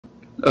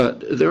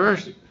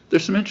There's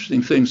some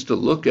interesting things to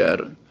look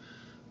at.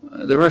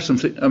 There are some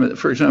things, I mean,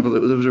 for example,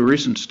 there was a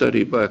recent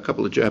study by a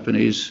couple of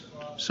Japanese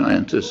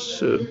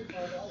scientists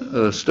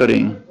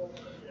studying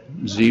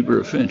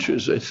zebra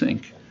finches, I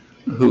think,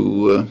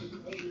 who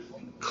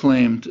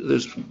claimed,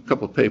 there's a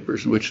couple of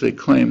papers in which they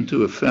claimed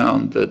to have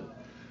found that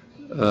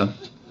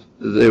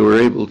they were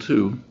able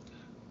to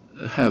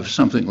have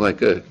something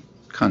like a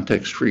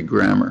context-free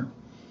grammar,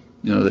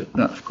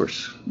 not, of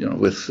course,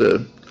 with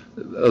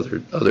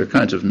other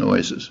kinds of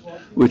noises,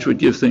 which would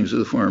give things of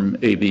the form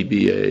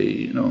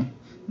ABBA,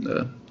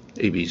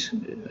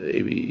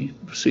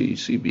 ABC,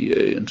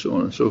 CBA, and so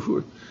on and so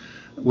forth.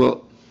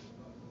 Well,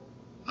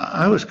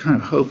 I was kind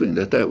of hoping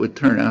that that would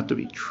turn out to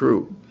be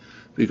true,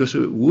 because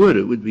if it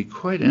would be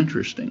quite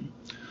interesting.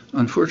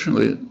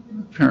 Unfortunately,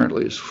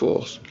 apparently it's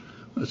false.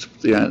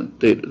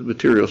 The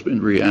material's been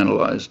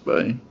reanalyzed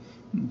by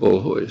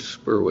Bolhuis,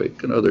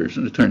 Berwick, and others,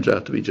 and it turns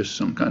out to be just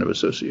some kind of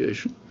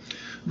association.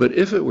 But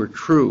if it were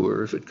true,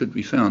 or if it could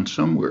be found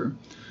somewhere,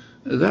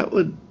 that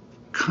would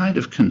kind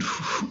of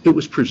it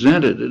was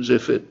presented as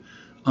if it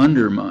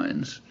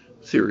undermines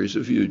theories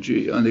of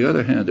UG. On the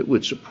other hand, it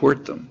would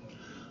support them,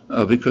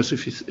 because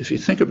if you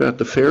think about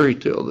the fairy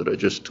tale that I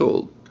just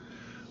told,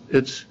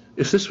 if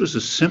this was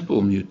a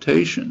simple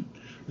mutation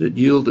that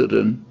yielded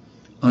an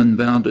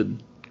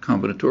unbounded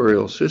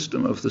combinatorial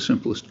system of the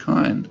simplest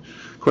kind,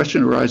 the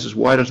question arises,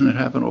 why doesn't it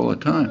happen all the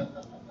time?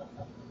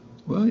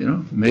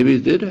 Well, maybe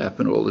it did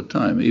happen all the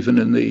time, even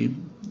in the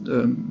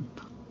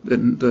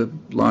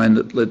line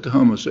that led to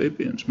Homo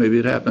sapiens. Maybe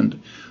it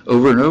happened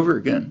over and over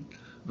again,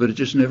 but it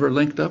just never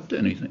linked up to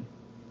anything.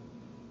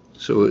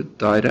 So it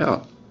died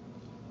out.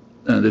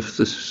 And if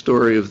the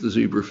story of the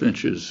zebra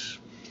finches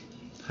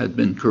had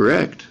been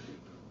correct,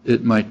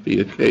 it might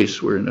be a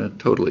case where in a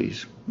totally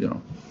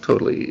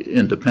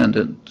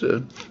independent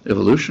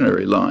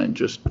evolutionary line,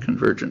 just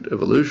convergent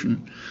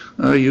evolution,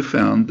 you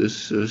found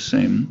this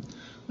same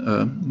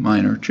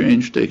minor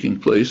change taking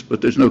place,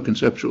 but there's no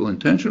conceptual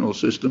intentional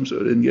system, so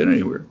it didn't get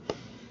anywhere.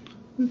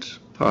 It's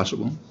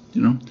possible,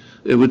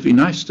 It would be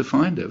nice to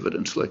find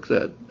evidence like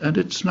that, and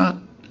it's not,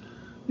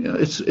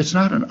 it's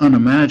not an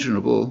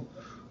unimaginable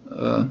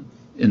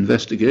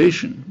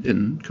investigation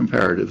in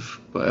comparative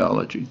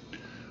biology,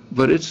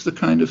 but it's the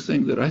kind of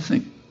thing that I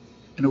think,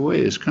 in a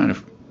way, is kind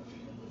of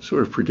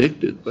sort of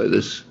predicted by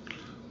this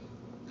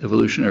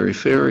evolutionary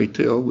fairy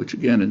tale, which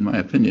again, in my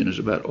opinion, is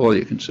about all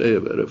you can say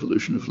about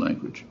evolution of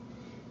language.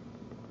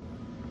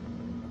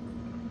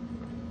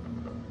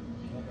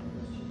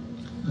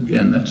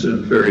 Again, that's a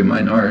very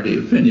minority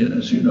opinion,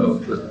 as you know,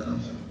 but